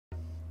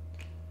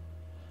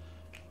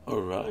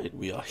Alright,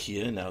 we are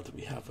here now that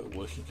we have a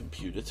working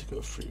computer to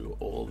go through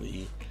all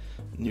the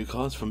new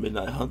cards from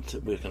Midnight Hunt.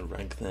 We're going to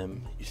rank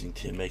them using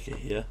Tier Maker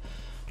here.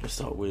 We'll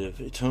start with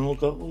Eternal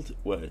Gold,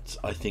 where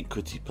I think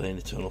could you play in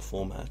Eternal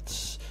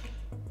formats.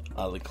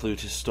 I'll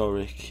include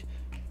Historic,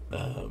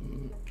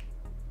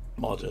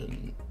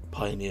 Modern,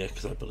 Pioneer,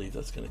 because I believe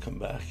that's going to come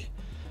back.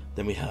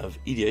 Then we have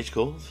EDH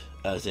Gold,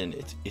 as in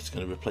it's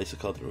going to replace a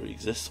card that already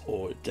exists,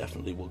 or it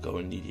definitely will go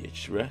in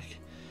EDH Rec.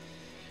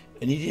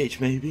 An EDH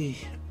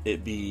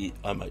maybe,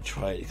 I might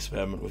try it,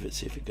 experiment with it,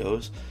 see if it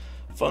goes.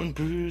 Fun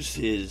Brews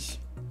it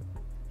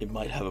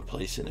might have a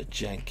place in a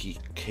janky,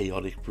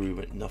 chaotic brew,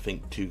 but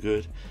nothing too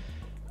good.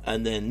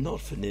 And then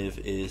Not for Niv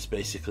is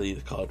basically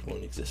the card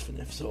won't exist for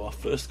Niv. So our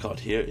first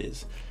card here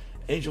is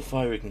Angel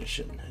Fire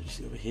Ignition. As you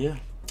see over here,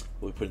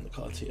 we'll put in the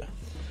cards here.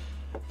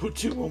 Put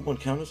 2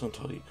 1/1 counters on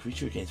target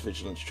creature against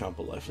Vigilance,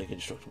 Trample, Lifelink,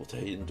 Indestructible to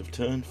end of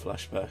turn.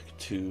 Flashback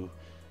to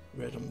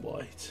red and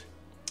white.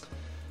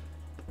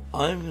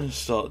 I'm going to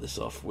start this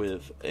off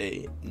with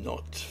maybe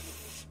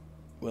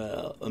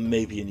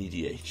an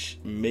EDH,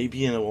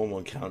 maybe in a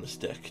 1/1 counters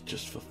deck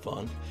just for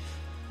fun.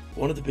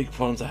 One of the big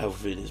problems I have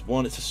with it is,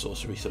 one, it's a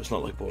sorcery, so it's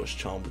not like Boros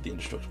Charm with the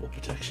indestructible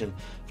protection.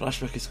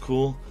 Flashback is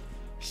cool,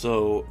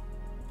 so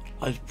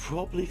I'd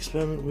probably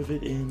experiment with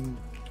it in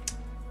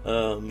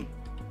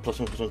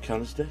 +1/+1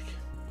 counters deck.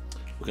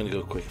 We're going to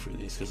go quick through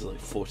these because there's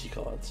like 40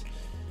 cards.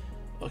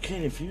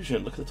 Arcane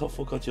Infusion, look at the top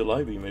 4 cards of your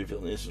library, maybe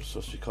an instant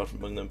sorcery card from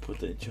among them, put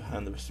that into your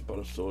hand, the rest of the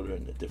bottom order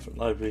in a different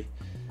library.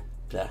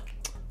 Blah.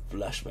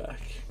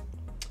 Flashback.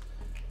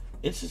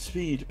 Instant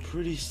Speed,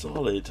 pretty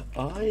solid.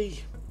 The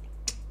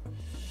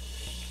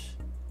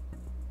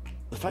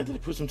fact that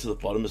it puts them to the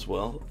bottom as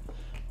well,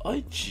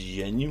 I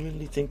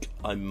genuinely think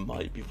I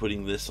might be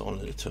putting this on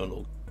an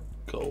Eternal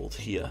Gold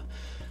here.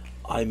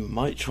 I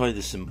might try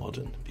this in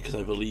Modern, because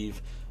I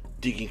believe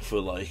digging for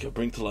like a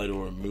Bring to Light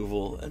or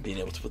removal and being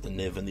able to put the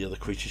Niv and the other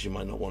creatures you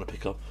might not want to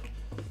pick up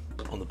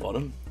on the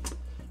bottom.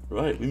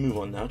 Right, we move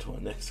on now to our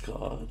next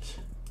card,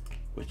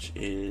 which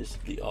is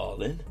the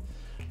Arlinn.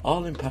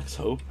 Arlinn packs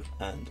Hope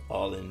and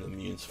Arlinn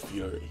immunes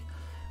Fury.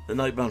 The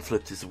Nightbound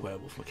flipped is a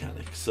werewolf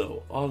mechanic,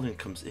 so Arlinn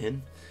comes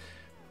in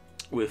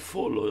with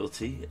 4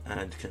 loyalty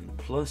and can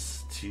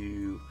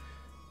 +2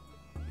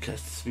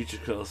 cast Speech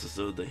of Curls as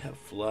though they have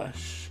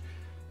Flash,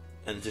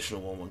 an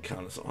additional 1/1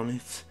 counters on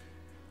it,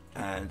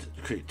 and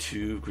create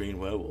 2 green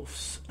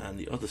werewolves. And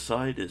the other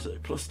side is a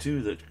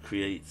 +2 that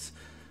creates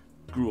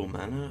Gruul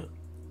Mana,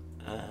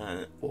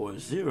 or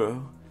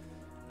 0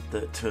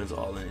 that turns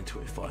Arlinn into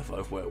a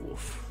 5/5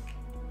 werewolf.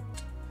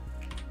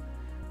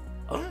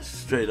 I'm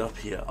straight up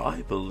here,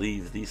 I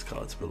believe these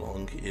cards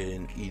belong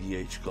in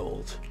EDH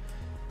Gold.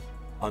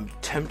 I'm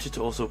tempted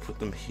to also put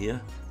them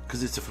here,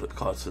 because it's a flip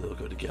card so they'll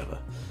go together.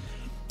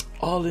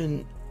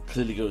 Arlinn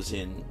clearly goes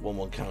in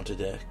 1/1 counter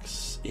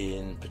decks,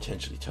 in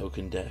potentially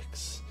token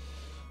decks.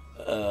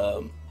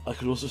 I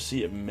could also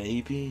see it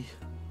maybe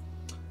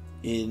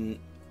in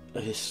a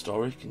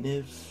historic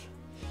Niv,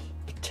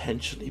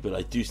 potentially, but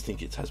I do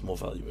think it has more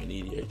value in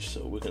EDH,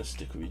 so we're going to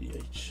stick with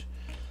EDH.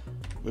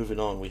 Moving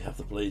on, we have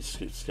the Blade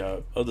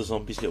Scarab. Other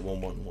zombies get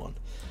 1/1/1.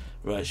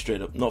 Right,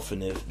 straight up, Not for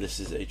Niv. This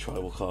is a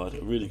tribal card,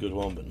 a really good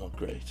one, but not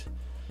great.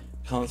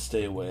 Can't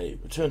Stay Away.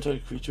 Return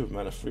target creature with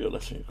mana 3 or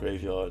less from your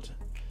graveyard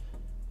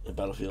in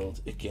battlefield.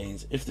 It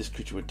gains, if this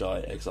creature would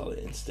die, exile it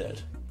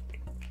instead.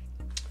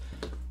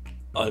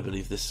 I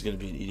believe this is going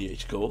to be an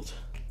EDH Gold.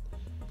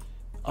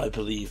 I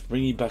believe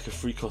bringing back a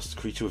free cost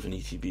creature with an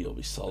ETB will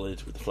be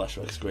solid, with the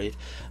flashbacks great.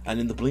 And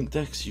in the blink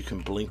decks, you can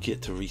blink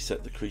it to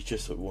reset the creature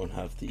so it won't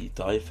have the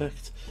die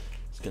effect.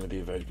 It's going to be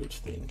a very good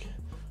thing.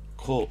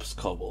 Corpse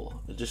Cobble.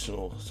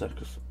 Additional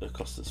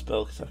cost of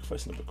spell,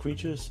 sacrifice a number of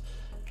creatures.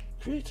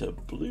 Create a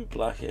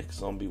blue-black X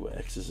zombie where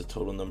X is the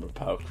total number of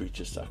power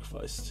creatures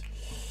sacrificed.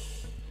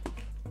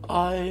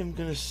 I'm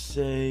going to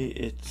say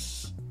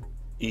it's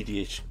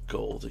EDH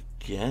Gold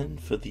again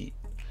for the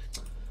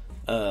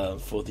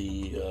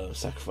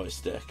sacrifice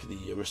deck,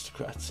 the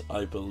Aristocrats.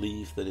 I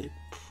believe that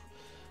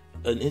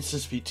an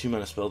instant speed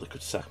 2-mana spell that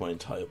could sack my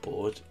entire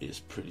board is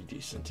pretty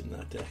decent in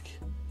that deck.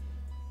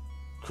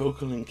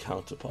 Crocalin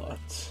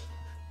Counterpart.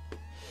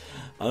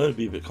 I'm going to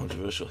be a bit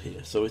controversial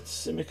here. So it's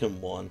Simic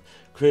and 1.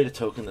 Create a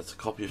token that's a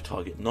copy of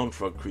target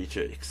non-frog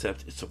creature,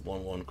 except it's a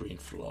 1/1 green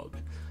frog,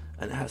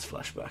 and it has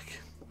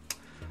flashback.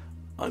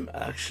 I'm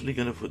actually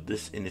going to put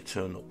this in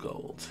Eternal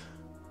Gold.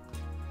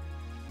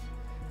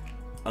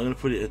 I'm going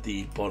to put it at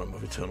the bottom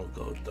of Eternal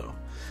Gold, though.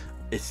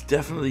 It's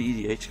definitely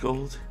EDH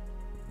Gold,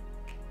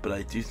 but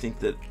I do think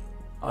that,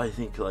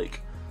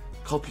 like,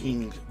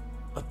 copying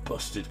a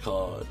busted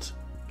card,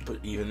 but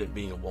even it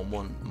being a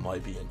 1/1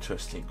 might be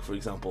interesting. For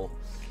example,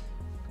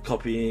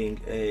 copying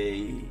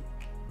a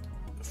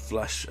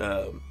flash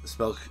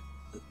spell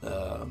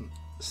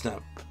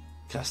snap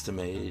caster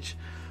mage,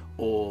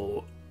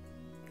 or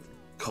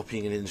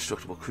copying an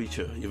indestructible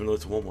creature, even though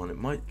it's a 1/1, it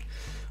might.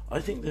 I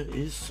think there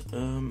is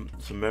some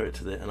merit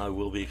to that, and I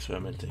will be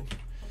experimenting.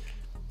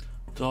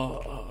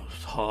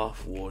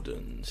 Half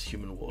Wardens,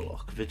 Human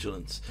Warlock,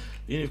 Vigilance.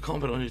 Beginning of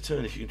combat on your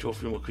turn, if you control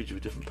 3 more creatures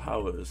with different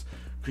powers,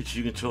 creatures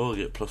you control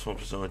get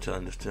 +1/+1 until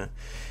end of turn.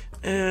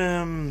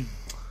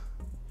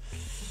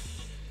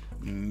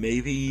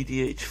 Maybe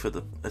EDH for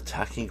the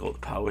attacking or the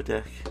power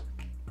deck.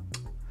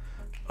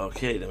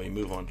 Okay, then we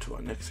move on to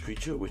our next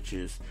creature, which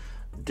is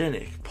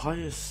Dennick,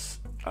 Pious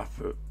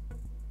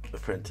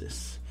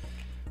Apprentice.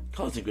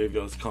 Cards in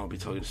graveyards can't be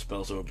targeted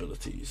spells or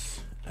abilities.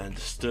 And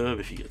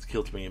Disturb, if he gets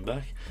killed, to bring him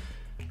back.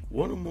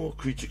 1 or more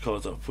creature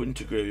cards are put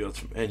into graveyards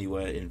from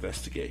anywhere.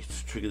 Investigate.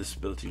 Trigger this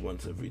ability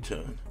once every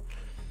turn.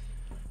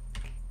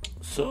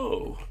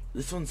 So,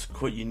 this one's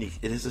quite unique.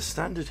 It is a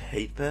standard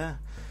hate bear.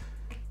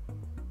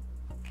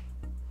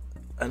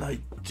 And I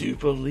do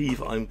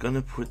believe I'm going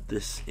to put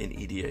this in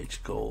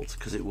EDH Gold,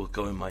 because it will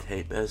go in my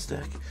hate bears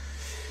deck.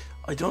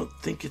 I don't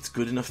think it's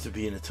good enough to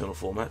be in Eternal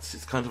formats.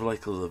 It's kind of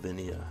like a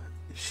Lavinia.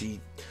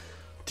 She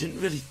didn't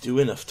really do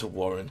enough to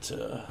warrant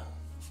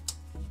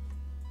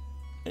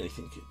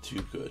anything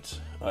too good.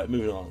 Alright,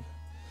 moving on.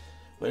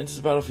 When it enters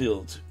the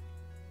battlefield,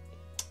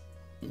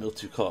 mill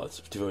 2 cards.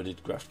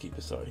 Devoted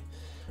Graftkeeper, sorry.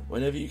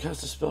 Whenever you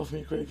cast a spell from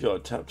your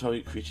graveyard, tap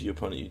target creature your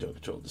opponent you don't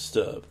control.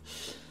 Disturb.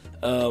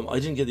 I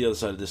didn't get the other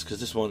side of this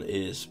because this one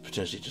is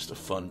potentially just a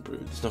fun brew.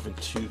 There's nothing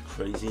too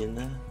crazy in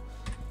there.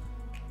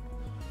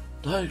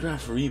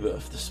 Diagraph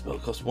Rebirth. The spell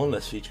costs 1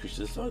 less for each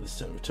creature this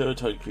turn. Return a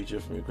target creature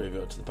from your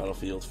graveyard to the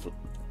battlefield for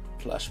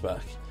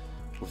flashback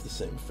with the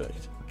same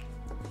effect.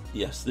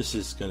 Yes, this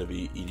is going to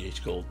be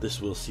EDH Gold.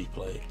 This will see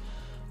play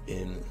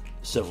in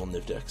several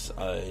Niv decks.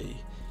 I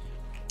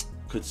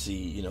could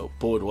see,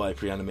 board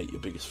wipe, reanimate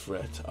your biggest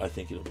threat. I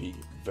think it'll be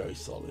very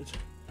solid.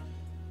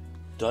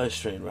 Dire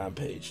Strain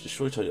Rampage.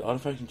 Destroy target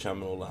artifact,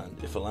 enchantment, or land.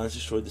 If a land is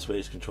destroyed this way,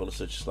 its controller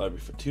searches its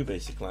library for 2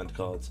 basic land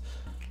cards,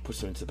 puts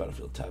them into the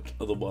battlefield tapped.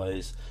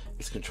 Otherwise,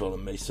 its controller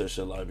may search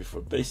their library for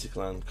a basic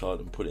land card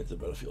and put it into the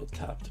battlefield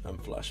tapped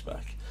and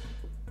flashback.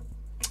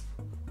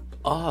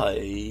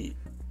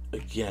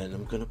 Again,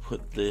 I'm going to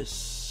put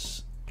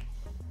this...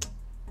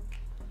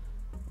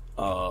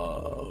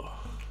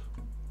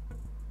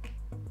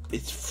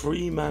 it's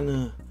 3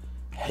 mana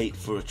hate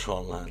for a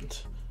Tron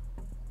land.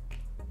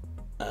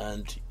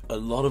 And a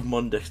lot of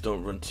modern decks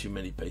don't run too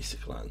many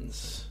basic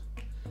lands.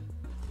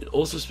 It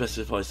also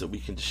specifies that we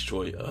can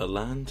destroy a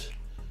land.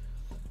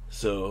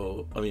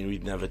 So,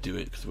 we'd never do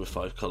it because we're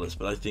 5 colors,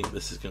 but I think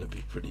this is going to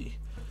be pretty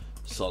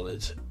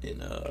solid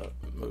in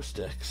most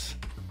decks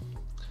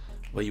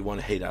where you want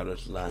to hate out a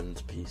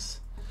land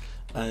piece.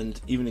 And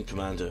even in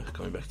Commander,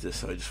 going back to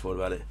this, I just thought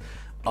about it,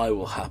 I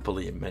will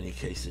happily, in many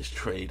cases,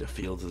 trade a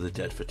Field of the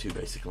Dead for 2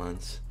 basic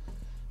lands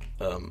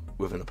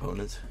with an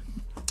opponent.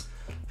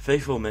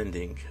 Faithful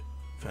Mending,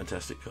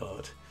 fantastic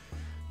card.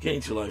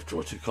 Gain 2 life,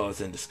 draw 2 cards,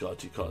 then discard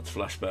 2 cards.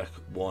 Flashback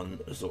 1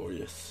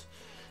 Azorius.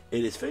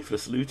 It is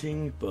Faithless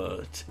Looting,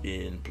 but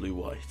in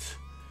blue-white.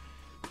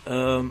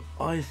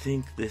 I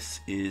think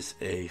this is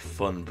a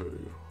fun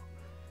brew.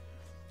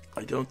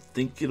 I don't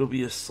think it'll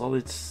be a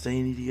solid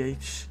sustain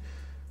EDH.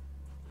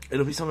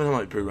 It'll be something I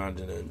might brew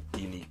around in a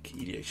unique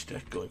EDH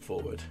deck going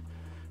forward.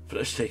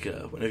 Flesh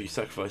Taker. Whenever you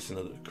sacrifice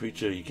another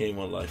creature, you gain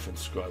 1 life and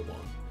scry 1.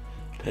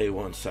 Pay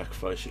 1,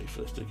 sacrifice your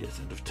Flesh Taker at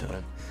end of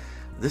turn.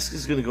 This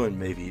is going to go in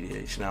maybe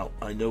EDH. Now,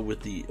 I know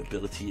with the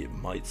ability it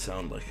might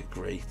sound like a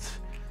great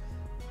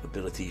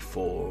ability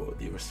for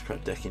the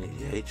Aristocrat deck in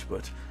EDH,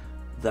 but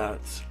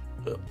that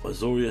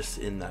Azorius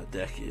in that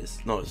deck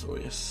is... not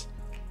Azorius.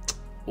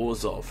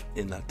 Orzhov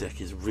in that deck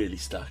is really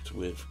stacked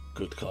with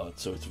good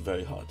cards, so it's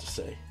very hard to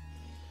say.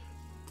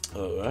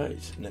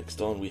 Alright,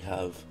 next on we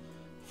have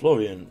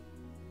Florian.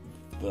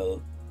 Well,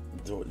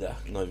 not even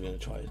going to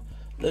try it.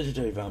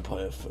 Legendary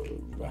Vampire for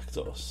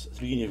Rakdos. At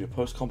the beginning of your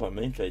post-combat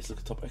main phase, look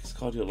at top X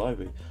card of your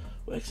library.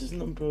 Where X is the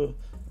number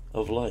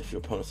of life your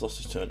opponent's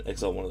lost his turn,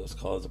 exile one of those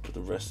cards and put the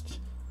rest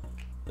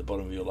at the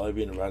bottom of your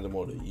library in a random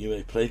order. You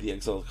may play the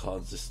exiled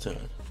cards this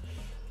turn.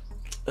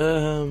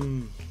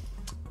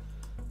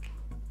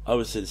 I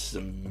would say this is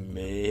a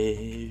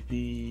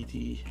maybe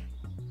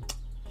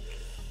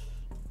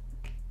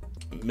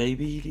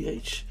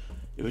EDH.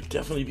 It would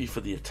definitely be for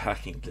the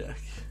attacking deck.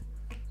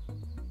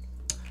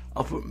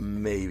 I'll put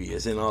maybe,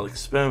 as in I'll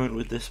experiment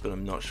with this, but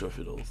I'm not sure if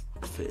it'll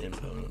fit in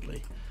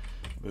permanently.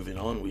 Moving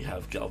on, we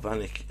have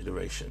Galvanic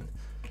Iteration.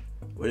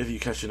 Whenever you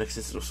catch your next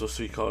instant or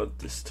sorcery card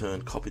this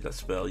turn, copy that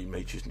spell, you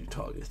may choose new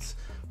targets.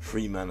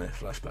 3 mana,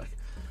 flashback.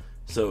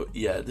 So,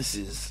 yeah, this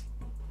is...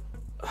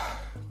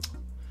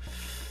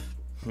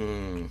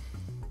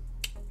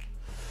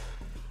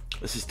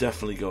 This is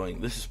definitely going...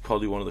 This is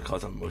probably one of the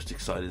cards I'm most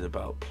excited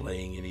about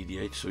playing in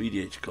EDH. So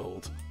EDH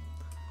Gold.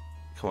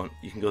 Come on,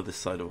 you can go this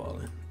side of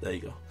Arlen. There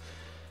you go.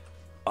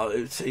 I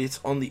would say it's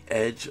on the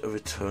edge of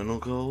Eternal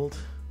Gold.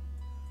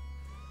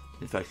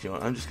 In fact, you know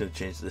what? I'm just going to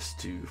change this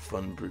to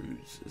Fun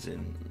Brews. As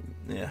in,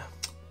 yeah,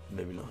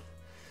 maybe not.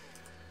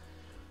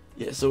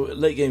 Yeah, so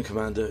late game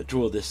commander,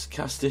 draw this,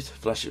 cast it,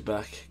 flash it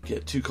back,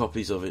 get 2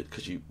 copies of it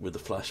because you with the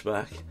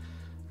flashback,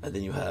 and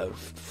then you have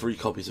 3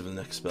 copies of the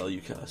next spell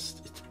you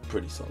cast. It's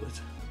pretty solid.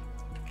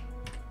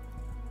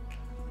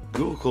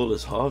 Ghoul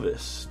Caller's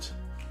Harvest.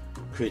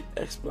 Create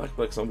X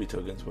black zombie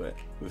tokens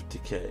with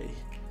decay,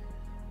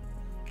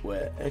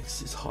 where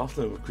X is half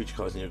the number of creature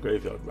cards in your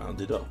graveyard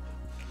rounded up.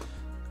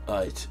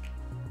 Alright,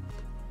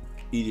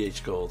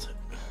 EDH gold.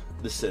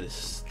 This set is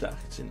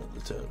stacked in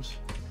other terms.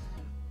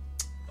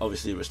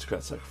 Obviously,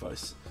 Aristocrat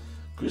Sacrifice.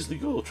 Grizzly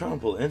Ghoul,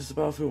 Trample, enters the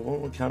battlefield,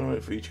 1/1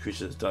 counter for each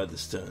creature that's died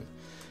this turn.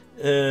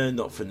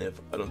 Not for Niv.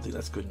 I don't think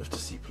that's good enough to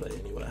see play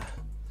anywhere.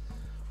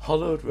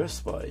 Hollowed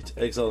Respite.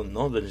 Exile a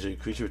non-legendary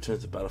creature,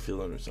 returns to the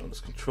battlefield under its owner's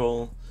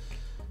control.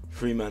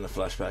 3 mana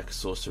flashback,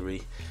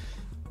 sorcery.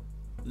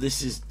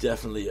 This is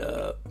definitely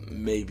a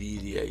maybe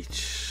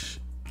EDH.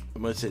 I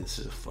might say this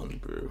is a fun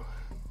brew.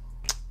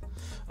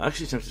 I'm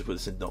actually tempted to put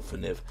this in not for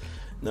Niv.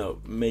 Now,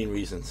 main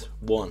reasons.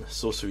 1.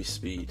 Sorcery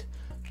speed.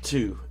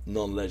 2.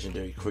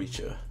 Non-legendary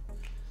creature.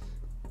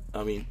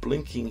 I mean,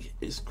 blinking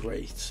is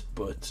great,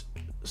 but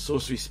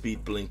sorcery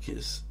speed blink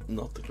is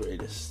not the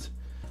greatest.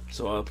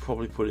 So I'll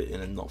probably put it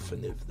in a not for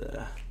Niv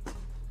there.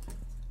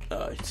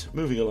 Alright,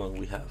 moving along,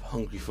 we have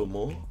Hungry for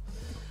More.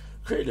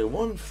 Create a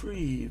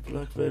 1/3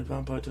 black red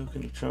vampire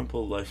token,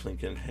 trample,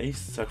 lifelink, and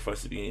haste. Sacrifice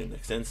at the beginning of the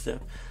next end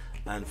step,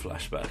 and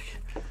flashback.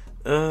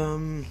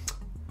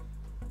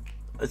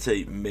 I'd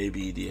say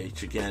maybe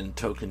EDH again,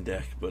 token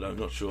deck, but I'm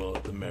not sure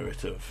the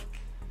merit of.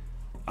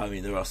 I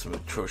mean, there are some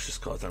atrocious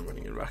cards I'm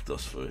running in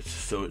Rakdos for it,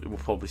 so it will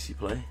probably see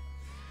play.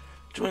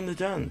 Join the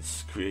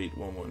dance. Create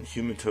 1/1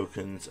 human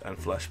tokens and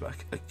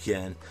flashback.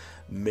 Again,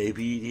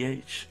 maybe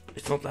EDH.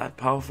 It's not that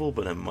powerful,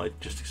 but I might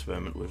just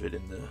experiment with it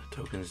in the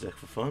tokens deck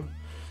for fun.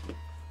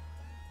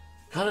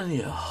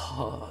 Kalania,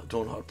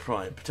 Dawnheart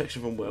Prime.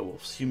 Protection from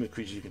werewolves. Human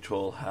creatures you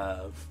control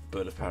have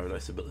Bird of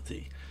Paradise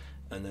ability,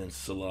 and then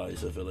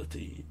Solai's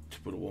ability to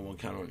put a 1/1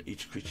 counter on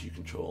each creature you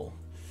control.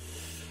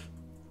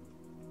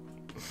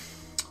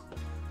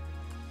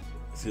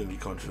 It's going to be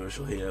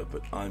controversial here,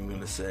 but I'm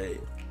going to say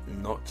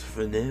not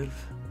for Niv.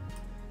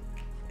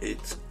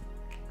 It's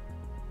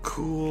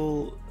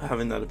cool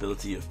having that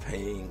ability of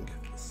paying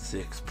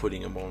 6,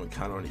 putting a 1/1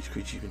 counter on each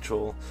creature you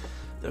control.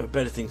 There are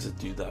better things that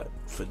do that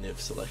for Niv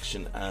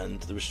selection, and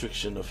the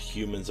restriction of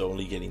humans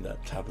only getting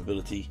that tap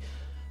ability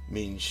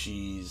means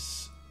she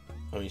is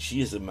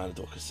a mana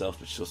dork herself,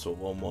 but she's also a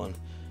 1/1.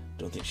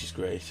 Don't think she's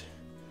great.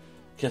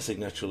 Kessig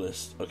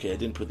Naturalist. Okay, I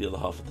didn't put the other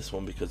half of this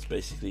one because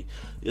basically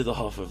the other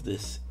half of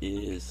this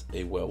is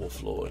a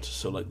werewolf lord.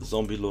 So like the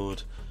zombie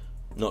lord,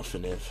 not for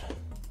Niv.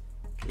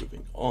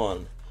 Moving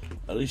on.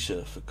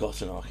 Alicia,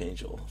 Forgotten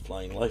Archangel.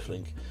 Flying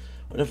lifelink.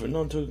 Whenever a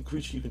non-token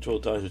creature you control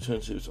dies,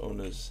 return to its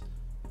owner's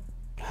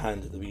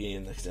hand at the beginning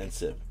of the next end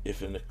step.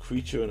 If a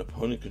creature an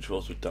opponent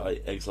controls would die,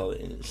 exile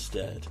it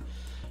instead.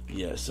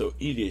 Yeah, so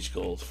EDH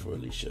gold for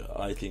Alicia.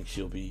 I think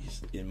she'll be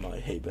in my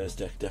Hate Bears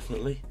deck,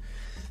 definitely.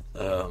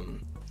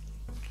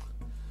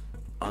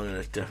 I'm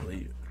going to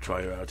definitely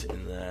try her out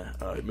in there.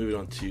 Alright, moving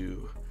on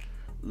to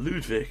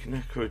Ludwig,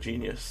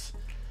 Necrogenius.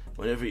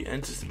 Whenever he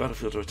enters the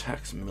battlefield or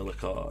attacks, mill a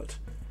card.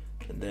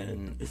 And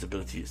then his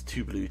ability is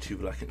 2 blue, 2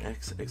 black, and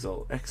X.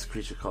 Exile X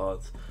creature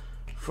cards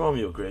from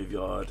your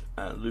graveyard.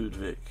 And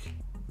Ludwig,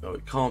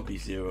 it can't be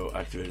 0,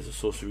 activate as a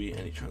sorcery,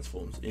 and he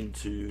transforms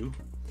into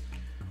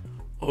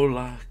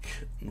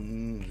Olak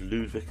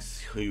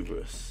Ludwig's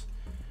Hubris.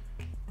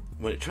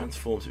 When it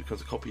transforms, it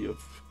becomes a copy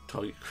of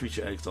target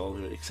creature exile,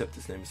 except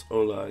its name is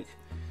Olag.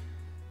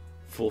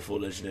 4/4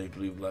 legendary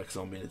blue black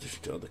zombie in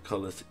addition to other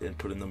colors, and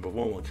put a number of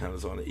 1/1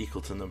 counters on it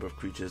equal to the number of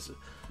creatures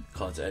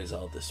cards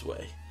exiled this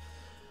way.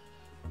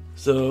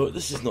 So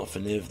this is not for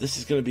Niv. This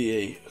is going to be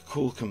a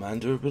cool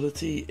commander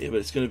ability, but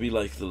it's going to be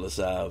like the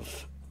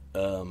Lazav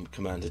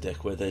commander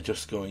deck, where they're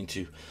just going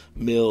to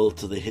mill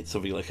till they hit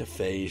something like a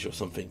Phage or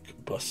something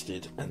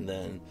busted, and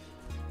then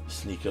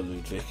sneak a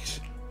Ludwig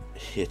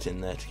hit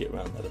in there to get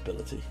around that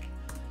ability.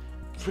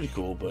 Pretty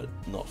cool, but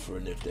not for a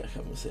Niv deck,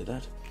 I'm going to say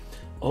that.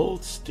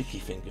 Old Sticky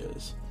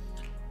Fingers.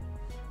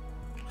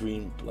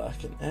 Green,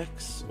 black, and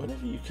X.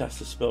 Whenever you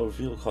cast a spell,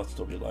 reveal cards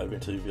top of your library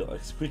until you reveal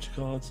X creature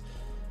cards.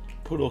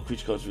 Put all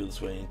creature cards revealed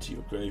this way into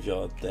your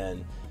graveyard,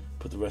 then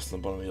put the rest on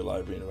the bottom of your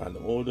library in a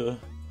random order.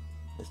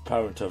 Its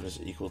power and toughness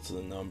is equal to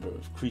the number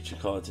of creature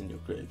cards in your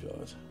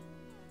graveyard.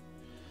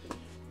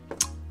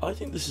 I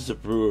think this is a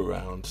brew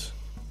around.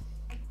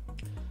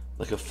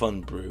 Like a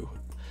fun brew.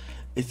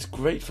 It's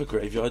great for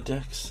graveyard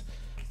decks,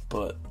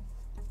 but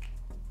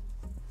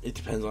it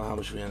depends on how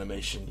much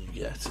reanimation you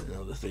get and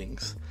other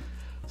things.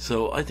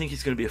 So I think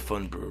it's going to be a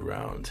fun brew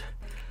round.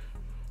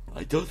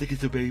 I don't think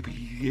it's a baby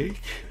EDH,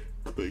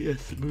 but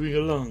yes, moving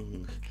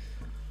along.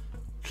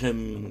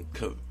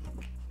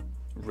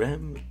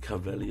 Rem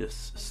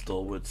Cavelius,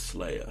 Stalwart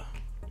Slayer.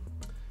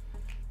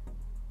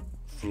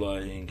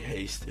 Flying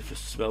haste. If a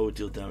spell would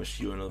deal damage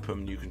to you or another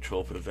permanent you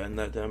control, prevent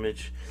that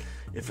damage.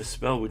 If a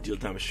spell would deal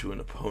damage to an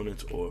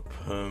opponent or a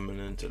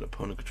permanent an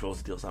opponent controls,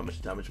 it deals that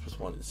much damage plus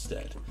 1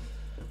 instead.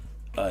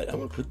 I'm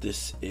going to put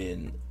this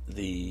in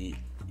the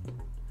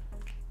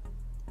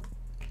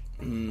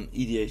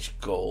EDH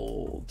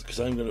Gold, because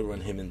I'm going to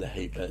run him in the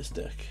Hate Bears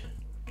deck.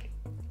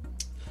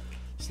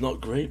 It's not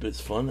great, but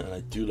it's fun, and I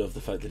do love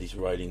the fact that he's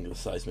riding the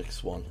Seismic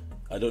Swan.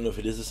 I don't know if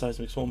it is a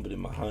Seismic Swan, but in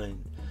my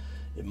mind,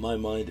 In my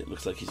mind, it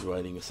looks like he's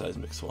riding a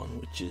Seismic Swan,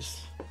 which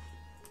is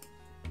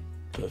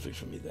perfect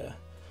for me there.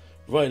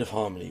 Rite of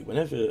Harmony.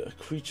 Whenever a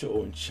creature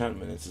or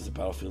enchantment enters the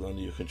battlefield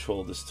under your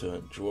control this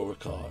turn, draw a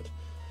card.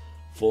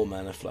 4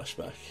 mana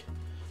flashback.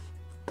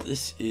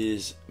 This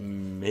is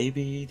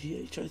maybe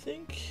EDH, I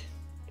think?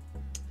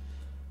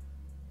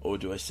 Or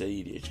do I say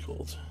EDH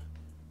Gold?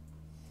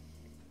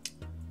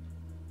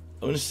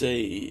 I'm going to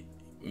say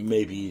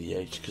maybe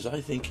EDH, because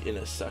I think in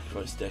a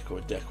sacrifice deck or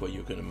a deck where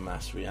you're going to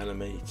mass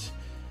reanimate,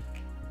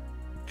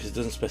 because it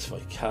doesn't specify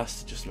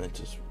cast, it just meant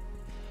as...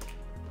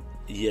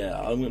 Yeah,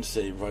 I'm going to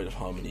say Rite of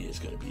Harmony is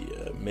going to be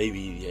maybe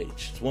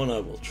EDH. It's one I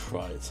will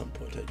try at some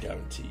point, I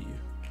guarantee you.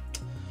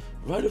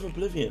 Rite of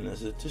Oblivion.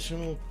 As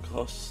additional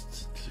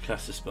cost to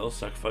cast a spell,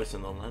 sacrifice a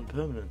non-land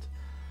permanent.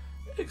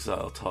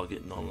 Exile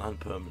target non-land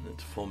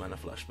permanent. 4 mana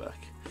flashback.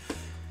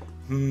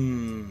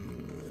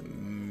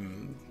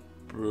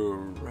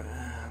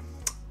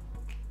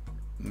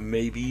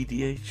 Maybe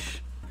EDH.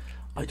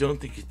 I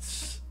don't think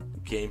it's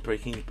game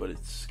breaking, but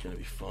it's going to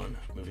be fun.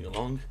 Moving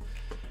along.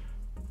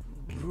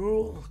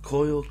 Rule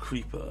Coil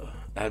Creeper.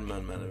 Add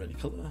mana of any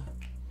color.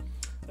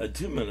 Add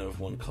 2 mana of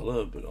one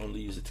color, but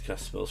only use it to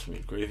cast spells from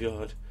your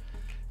graveyard.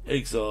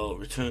 Exile.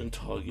 Return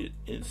target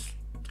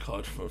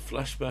card from a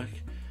flashback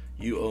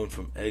you own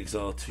from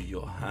exile to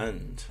your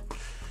hand.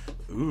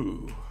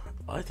 Ooh,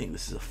 I think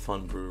this is a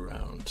fun brew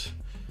round.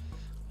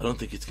 I don't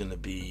think it's going to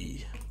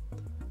be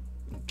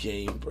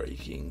game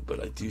breaking,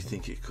 but I do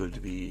think it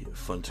could be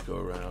fun to go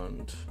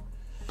around.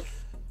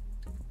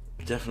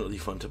 Definitely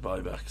fun to buy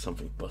back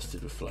something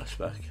busted with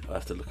flashback. I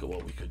have to look at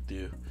what we could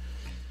do.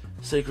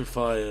 Sacred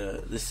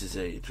Fire, this is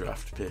a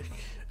draft pick,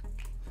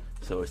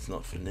 so it's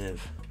not for Niv.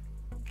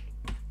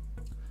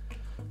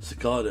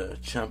 Cicada,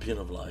 Champion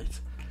of Light.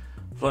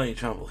 Flying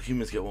Trample,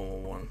 humans get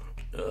 1/1/1.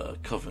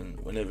 Coven,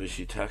 whenever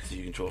she attacks,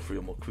 you control 3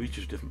 or more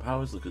creatures with different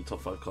powers. Look at the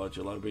top 5 cards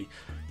of your library.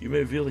 You may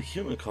reveal a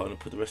human card and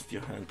put the rest of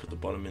your hand, put the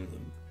bottom in the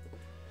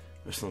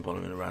rest of the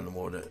bottom in a random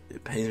order.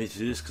 It pains me to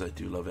do this because I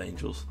do love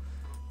angels,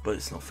 but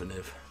it's not for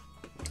Niv.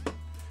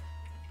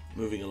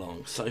 Moving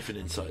along, Siphon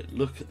Insight.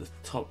 Look at the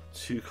top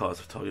 2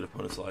 cards of target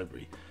opponent's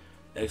library.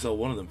 Exile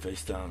one of them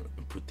face down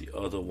and put the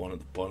other one at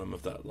the bottom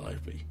of that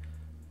library.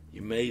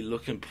 You may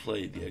look and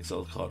play the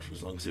exiled card for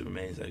as long as it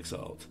remains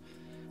exiled,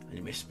 and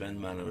you may spend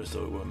mana as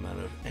though it were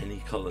mana of any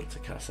color to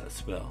cast that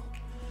spell.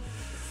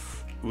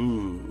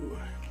 Ooh.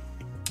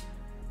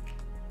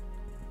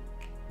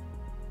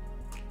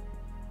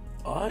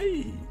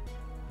 I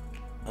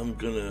am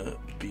gonna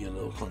be a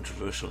little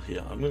controversial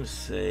here. I'm gonna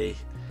say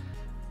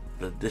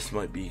that this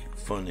might be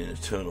fun in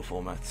Eternal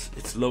formats.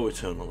 It's low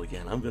Eternal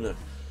again. I'm gonna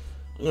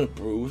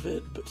brew with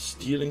it, but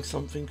stealing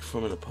something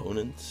from an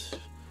opponent,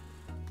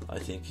 I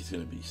think is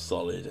gonna be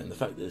solid. And the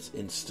fact that it's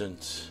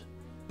instant,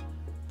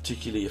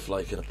 particularly if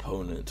like a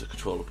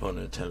control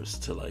opponent attempts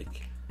to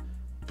like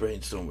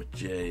brainstorm with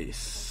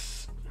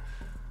Jace,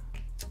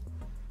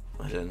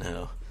 I don't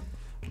know.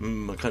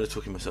 I'm kind of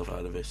talking myself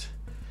out of it.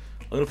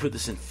 I'm going to put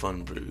this in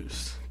fun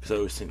brews, because I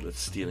always think that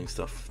stealing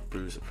stuff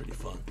brews are pretty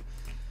fun.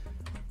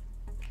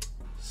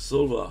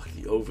 Solvark,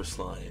 the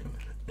Overslime,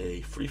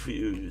 a free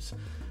ooze.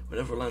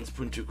 Whenever a land's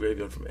put into a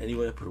graveyard from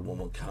anywhere, put a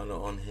 1/1 counter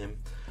on him.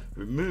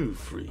 Remove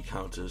 3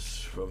 counters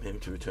from him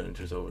to return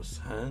into his owner's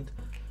hand.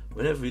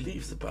 Whenever he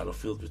leaves the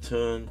battlefield,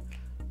 return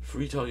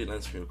 3 target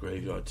lands from your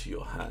graveyard to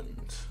your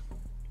hand.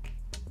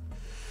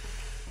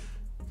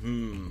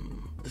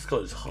 This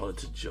card is hard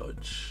to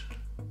judge.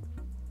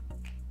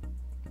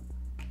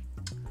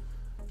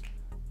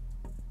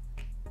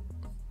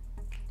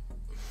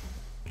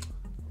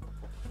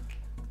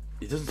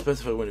 It doesn't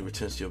specify when it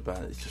returns to your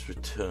band, it just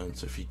returns.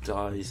 So if he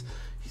dies,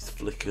 he's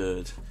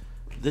flickered.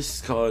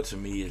 This card to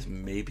me is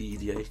maybe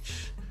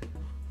EDH.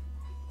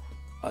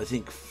 I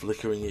think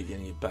flickering it,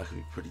 getting it back would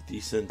be pretty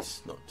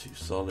decent. Not too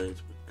solid,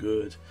 but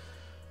good.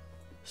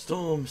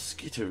 Storm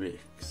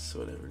Skitterix,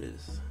 whatever it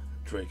is.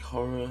 Drake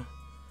Horror.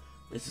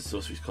 This is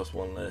sorceries cost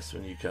 1 less.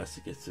 When you cast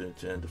it, gets to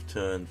end of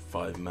turn.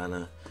 5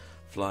 mana.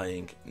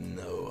 Flying.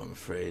 No, I'm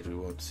afraid we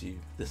won't see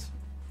this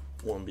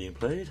one being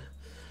played.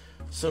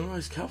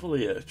 Sunrise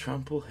Cavalier,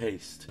 Trample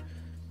Haste.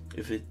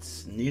 If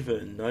it's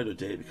neither night or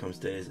day, it becomes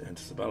day as it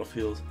enters the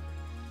battlefield.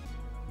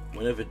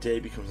 Whenever day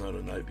becomes night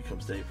or night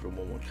becomes day, put a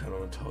 1/1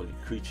 counter on target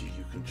creature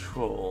you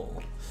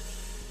control.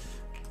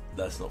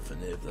 That's not for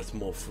Niv, that's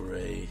more for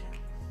a...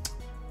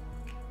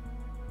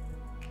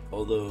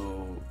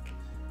 Although,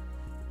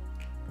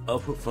 I'll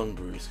put Fun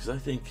Brews, because I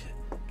think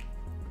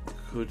it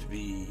could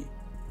be...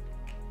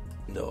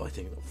 No, I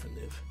think not for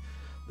Niv.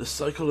 The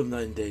Cycle of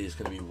 9 Days is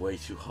going to be way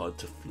too hard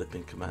to flip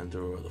in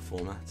Commander or other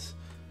formats.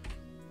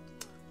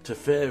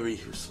 Teferi,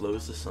 who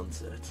slows the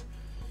sunset.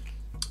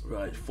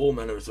 Right, 4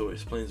 mana as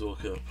always.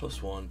 Planeswalker,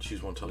 +1.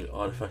 Choose 1 target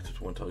artifact, up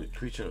to 1 target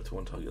creature, up to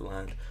 1 target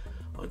land.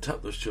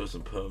 Untap those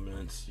chosen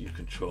permanents you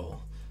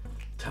control.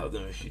 Tap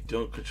them. If you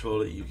don't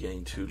control it, you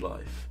gain 2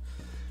 life.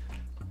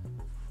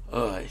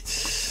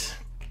 Alright.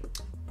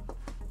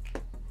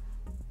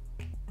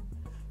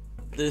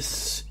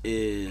 This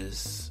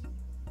is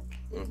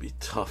going to be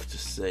tough to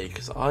say,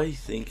 because I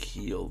think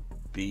he'll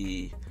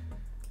be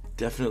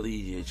definitely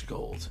EDH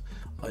Gold.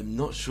 I'm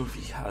not sure if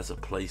he has a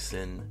place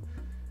in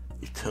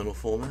Eternal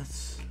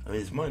formats. I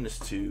mean, it's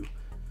 -2.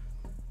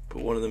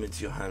 Put one of them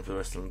into your hand for the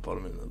rest of them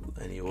bottom in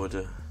any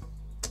order.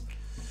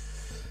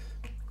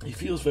 He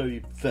feels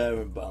very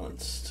fair and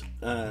balanced.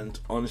 And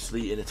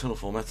honestly, in Eternal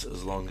formats,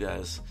 as long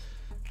as,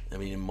 I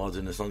mean, in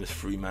Modern, as long as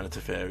 3 mana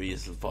Teferi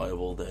is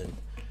viable, then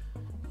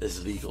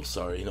is legal.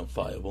 Sorry, not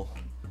viable.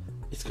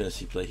 It's going to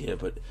see play here,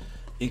 but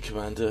in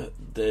Commander,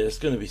 there's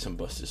going to be some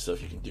busted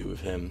stuff you can do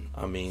with him.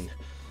 I mean,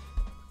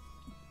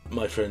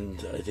 my friend,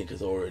 I think,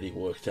 has already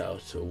worked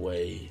out a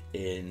way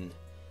in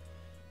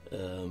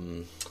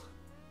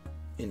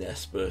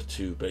Esper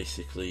to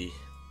basically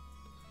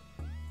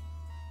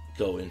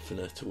go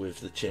infinite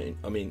with the chain.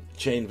 I mean,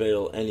 Chain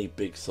Veil, any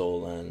big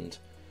soul and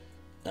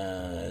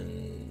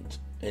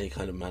any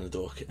kind of mana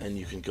dork, and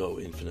you can go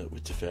infinite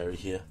with Teferi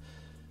here.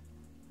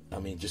 I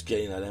mean, just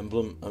getting that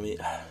emblem. I mean,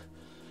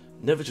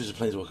 never judge a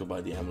Planeswalker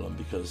by the emblem,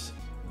 because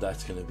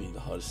that's going to be the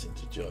hardest thing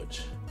to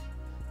judge.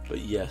 But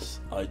yes,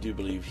 I do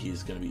believe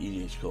he's going to be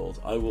EDH Gold.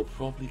 I will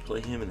probably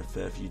play him in a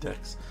fair few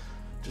decks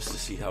just to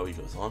see how he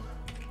goes on.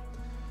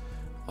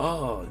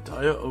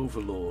 Dire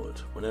Overlord.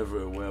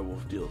 Whenever a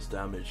werewolf deals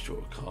damage to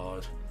a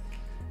card,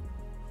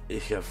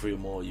 if you have 3 or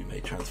more, you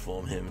may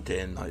transform him. Day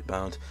and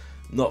Nightbound.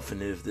 Not for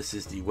Niv. This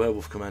is the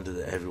werewolf commander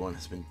that everyone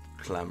has been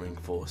clamoring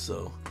for,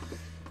 so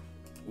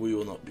we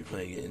will not be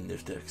playing it in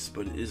Niv decks,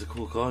 but it is a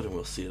cool card and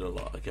we'll see it a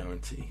lot, I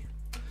guarantee.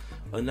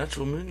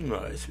 Unnatural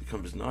Moonrise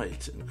becomes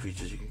Night, and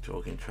creatures you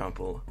control can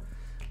trample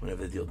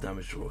whenever they deal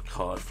damage to a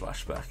card.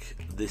 Flashback.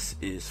 This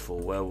is for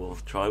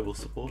werewolf tribal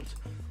support.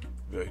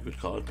 Very good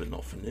card, but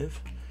not for Niv.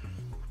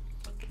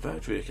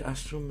 Vadric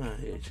Astral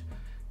Mage.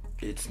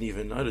 It's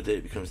neither night or day,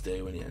 it becomes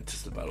day when he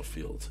enters the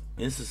battlefield.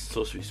 Instant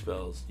sorcery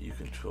spells you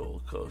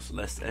control cost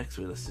less X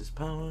with less his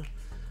power.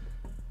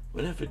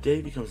 Whenever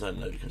day becomes night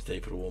and night becomes day,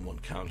 put a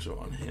 1/1 counter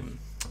on him.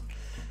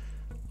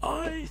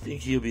 I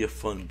think he'll be a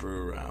fun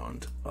brew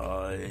around.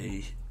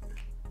 I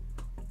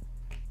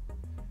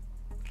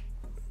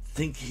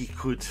think he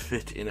could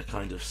fit in a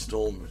kind of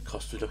Storm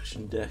cost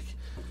reduction deck.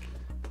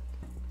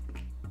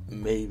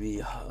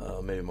 Maybe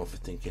I'm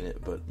overthinking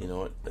it, but you know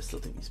what? I still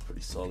think he's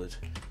pretty solid.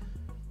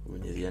 We're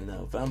near the end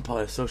now.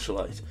 Vampire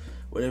Socialite.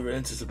 Whenever it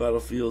enters the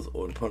battlefield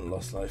or an opponent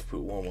lost life, put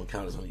 1/1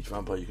 counters on each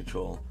vampire you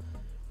control.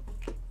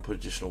 Put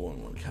additional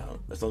 1/1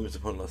 count. As long as the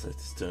opponent lost life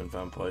this turn,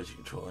 vampires you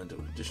control end up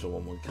with additional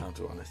 1/1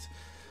 counter on it.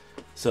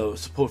 So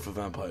support for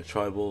Vampire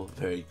Tribal,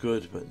 very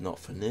good, but not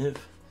for Niv.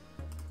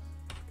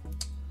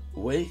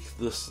 Wake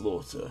to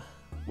Slaughter,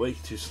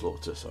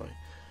 sorry.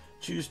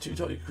 Choose 2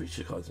 target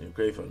creature cards in your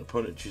graveyard. An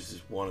opponent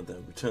chooses one of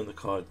them. Return the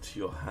card to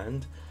your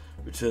hand.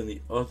 Return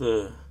the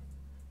other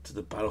to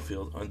the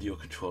battlefield under your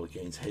control. It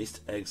gains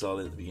haste. Exile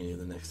it at the beginning of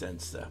the next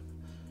end step.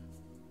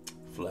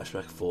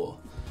 Flashback 4.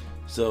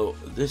 So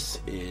this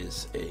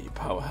is a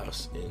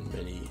powerhouse in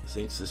many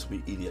things. This will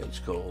be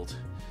EDH Gold.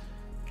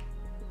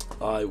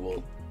 I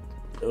will,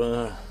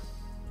 or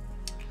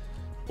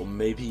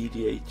maybe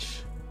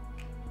EDH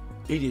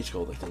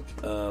Gold. I think.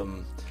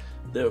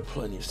 There are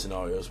plenty of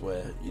scenarios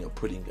where, you know,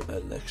 putting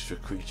an extra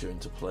creature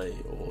into play,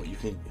 or you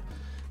can.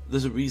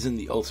 There's a reason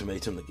the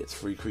ultimatum that gets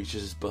 3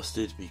 creatures is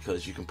busted,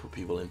 because you can put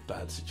people in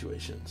bad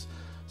situations.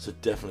 So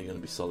definitely going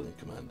to be solid in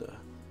Commander.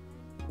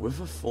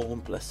 With a Form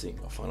Blessing,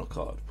 our final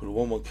card, put a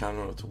 1/1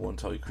 counter up to 1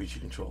 target creature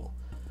you control.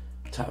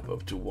 Tap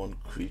up to 1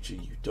 creature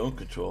you don't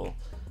control,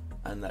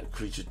 and that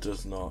creature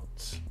does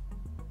not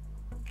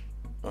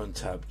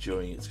untap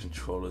during its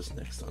controller's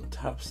next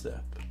untap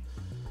step.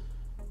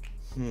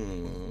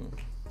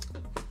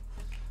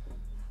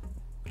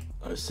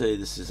 I would say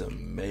this is a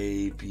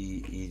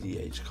maybe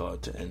EDH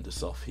card to end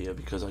us off here,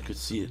 because I could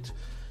see it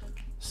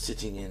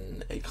sitting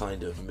in a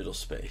kind of middle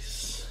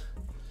space,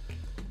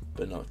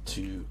 but not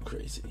too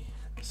crazy.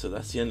 So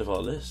that's the end of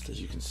our list. As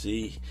you can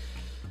see,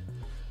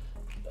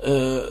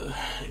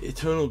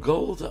 Eternal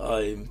Gold,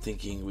 I'm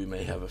thinking we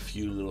may have a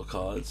few little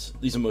cards.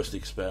 These are mostly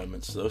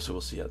experiments though, so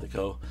we'll see how they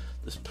go.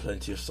 There's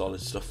plenty of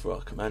solid stuff for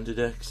our Commander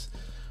decks,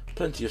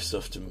 plenty of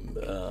stuff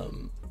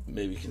to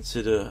maybe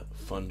consider,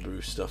 fun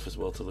brew stuff as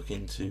well to look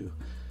into.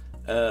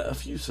 A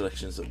few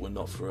selections that were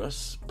not for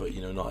us, but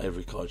you know, not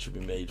every card should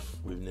be made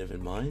with Niv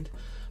in mind.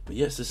 But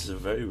yes, this is a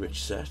very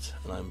rich set,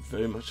 and I'm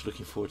very much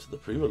looking forward to the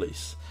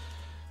pre-release.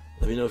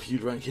 Let me know if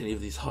you'd rank any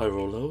of these higher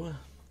or lower.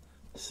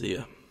 See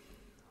ya.